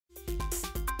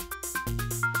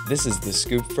This is The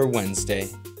Scoop for Wednesday.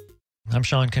 I'm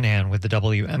Sean Canan with the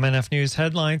WMNF News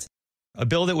headlines. A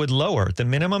bill that would lower the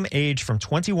minimum age from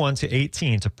 21 to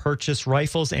 18 to purchase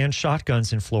rifles and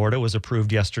shotguns in Florida was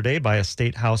approved yesterday by a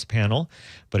state House panel,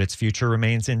 but its future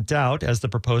remains in doubt as the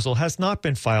proposal has not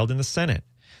been filed in the Senate.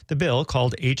 The bill,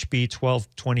 called HB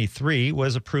 1223,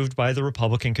 was approved by the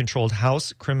Republican-controlled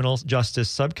House Criminal Justice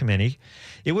Subcommittee.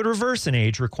 It would reverse an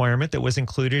age requirement that was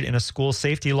included in a school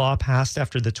safety law passed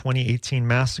after the 2018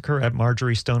 massacre at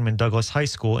Marjory Stoneman Douglas High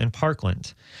School in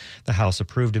Parkland. The House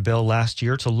approved a bill last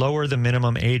year to lower the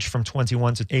minimum age from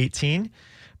 21 to 18,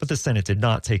 but the Senate did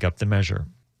not take up the measure.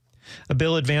 A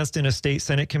bill advanced in a state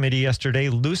Senate committee yesterday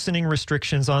loosening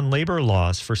restrictions on labor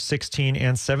laws for 16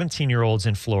 and 17-year-olds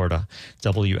in Florida.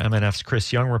 WMNF's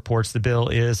Chris Young reports the bill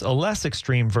is a less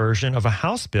extreme version of a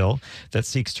House bill that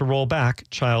seeks to roll back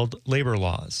child labor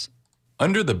laws.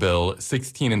 Under the bill,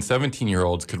 16 and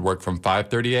 17-year-olds could work from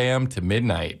 5:30 a.m. to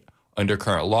midnight. Under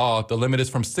current law, the limit is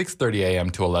from 6:30 a.m.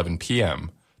 to 11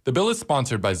 p.m. The bill is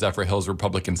sponsored by Zephyr Hills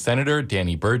Republican Senator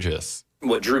Danny Burgess.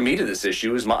 What drew me to this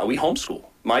issue is we homeschool.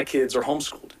 My kids are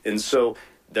homeschooled, and so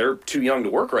they're too young to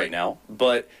work right now,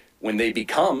 but when they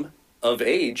become of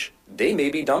age, they may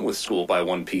be done with school by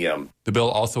 1 p.m. The bill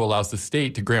also allows the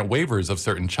state to grant waivers of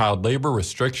certain child labor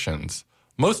restrictions.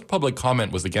 Most public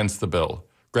comment was against the bill.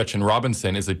 Gretchen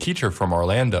Robinson is a teacher from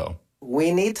Orlando.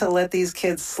 We need to let these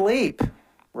kids sleep,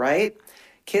 right?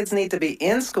 Kids need to be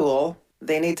in school.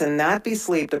 They need to not be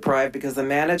sleep deprived because the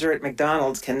manager at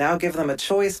McDonald's can now give them a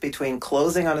choice between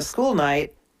closing on a school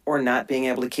night or not being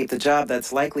able to keep the job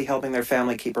that's likely helping their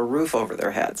family keep a roof over their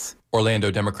heads.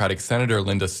 Orlando Democratic Senator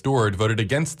Linda Stewart voted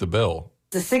against the bill.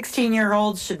 The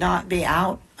 16-year-olds should not be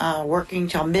out working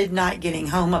till midnight, getting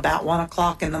home about 1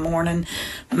 o'clock in the morning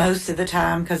most of the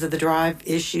time because of the drive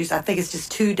issues. I think it's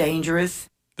just too dangerous.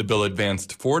 The bill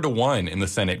advanced 4-1 in the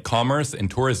Senate Commerce and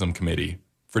Tourism Committee.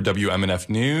 For WMNF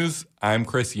News, I'm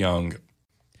Chris Young.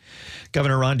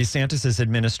 Governor Ron DeSantis'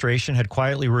 administration had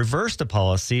quietly reversed a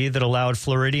policy that allowed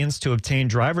Floridians to obtain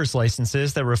driver's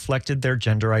licenses that reflected their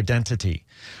gender identity.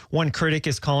 One critic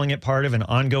is calling it part of an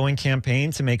ongoing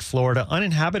campaign to make Florida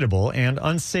uninhabitable and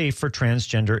unsafe for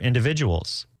transgender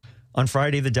individuals. On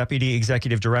Friday, the Deputy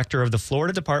Executive Director of the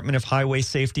Florida Department of Highway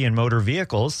Safety and Motor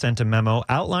Vehicles sent a memo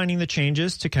outlining the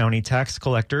changes to county tax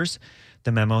collectors.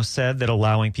 The memo said that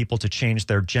allowing people to change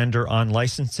their gender on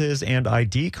licenses and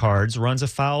ID cards runs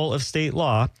afoul of state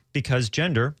law because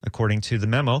gender, according to the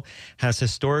memo, has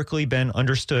historically been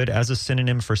understood as a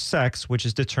synonym for sex, which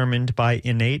is determined by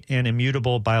innate and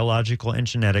immutable biological and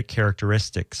genetic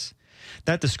characteristics.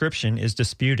 That description is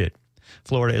disputed.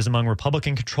 Florida is among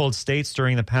Republican-controlled states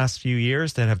during the past few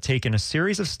years that have taken a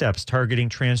series of steps targeting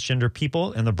transgender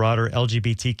people and the broader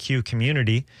LGBTQ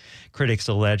community. Critics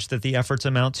allege that the efforts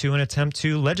amount to an attempt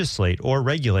to legislate or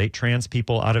regulate trans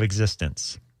people out of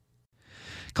existence.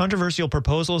 Controversial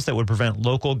proposals that would prevent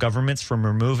local governments from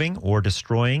removing or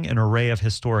destroying an array of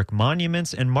historic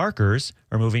monuments and markers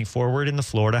are moving forward in the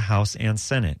Florida House and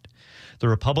Senate. The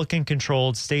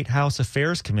Republican-controlled State House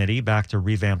Affairs Committee backed a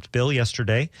revamped bill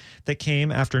yesterday that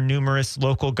came after numerous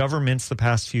local governments the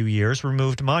past few years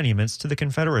removed monuments to the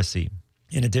Confederacy.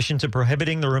 In addition to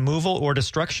prohibiting the removal or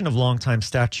destruction of longtime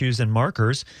statues and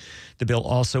markers, the bill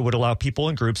also would allow people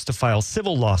and groups to file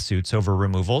civil lawsuits over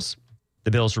removals. The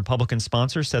bill's Republican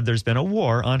sponsor said there's been a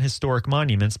war on historic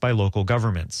monuments by local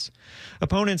governments.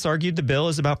 Opponents argued the bill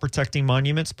is about protecting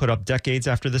monuments put up decades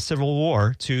after the Civil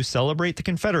War to celebrate the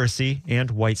Confederacy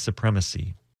and white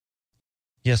supremacy.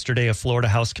 Yesterday, a Florida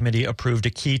House committee approved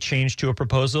a key change to a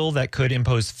proposal that could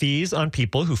impose fees on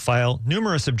people who file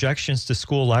numerous objections to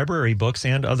school library books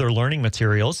and other learning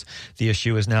materials. The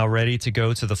issue is now ready to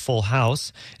go to the full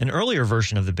House. An earlier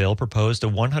version of the bill proposed a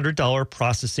 $100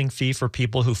 processing fee for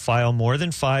people who file more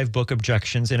than 5 book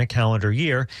objections in a calendar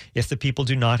year if the people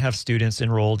do not have students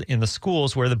enrolled in the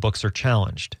schools where the books are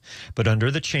challenged. But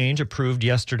under the change approved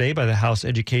yesterday by the House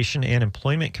Education and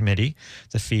Employment Committee,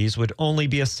 the fees would only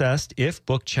be assessed if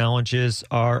book challenges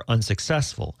are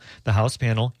unsuccessful. The House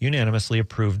panel unanimously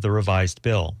approved the revised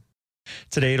bill.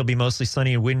 Today, it'll be mostly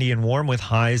sunny and windy and warm with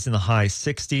highs in the high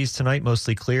 60s. Tonight,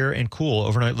 mostly clear and cool.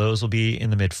 Overnight lows will be in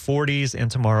the mid-40s, and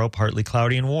tomorrow, partly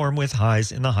cloudy and warm with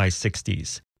highs in the high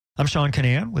 60s. I'm Sean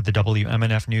Canan with the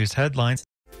WMNF News headlines.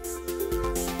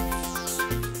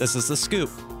 This is The Scoop,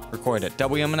 recorded at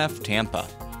WMNF Tampa.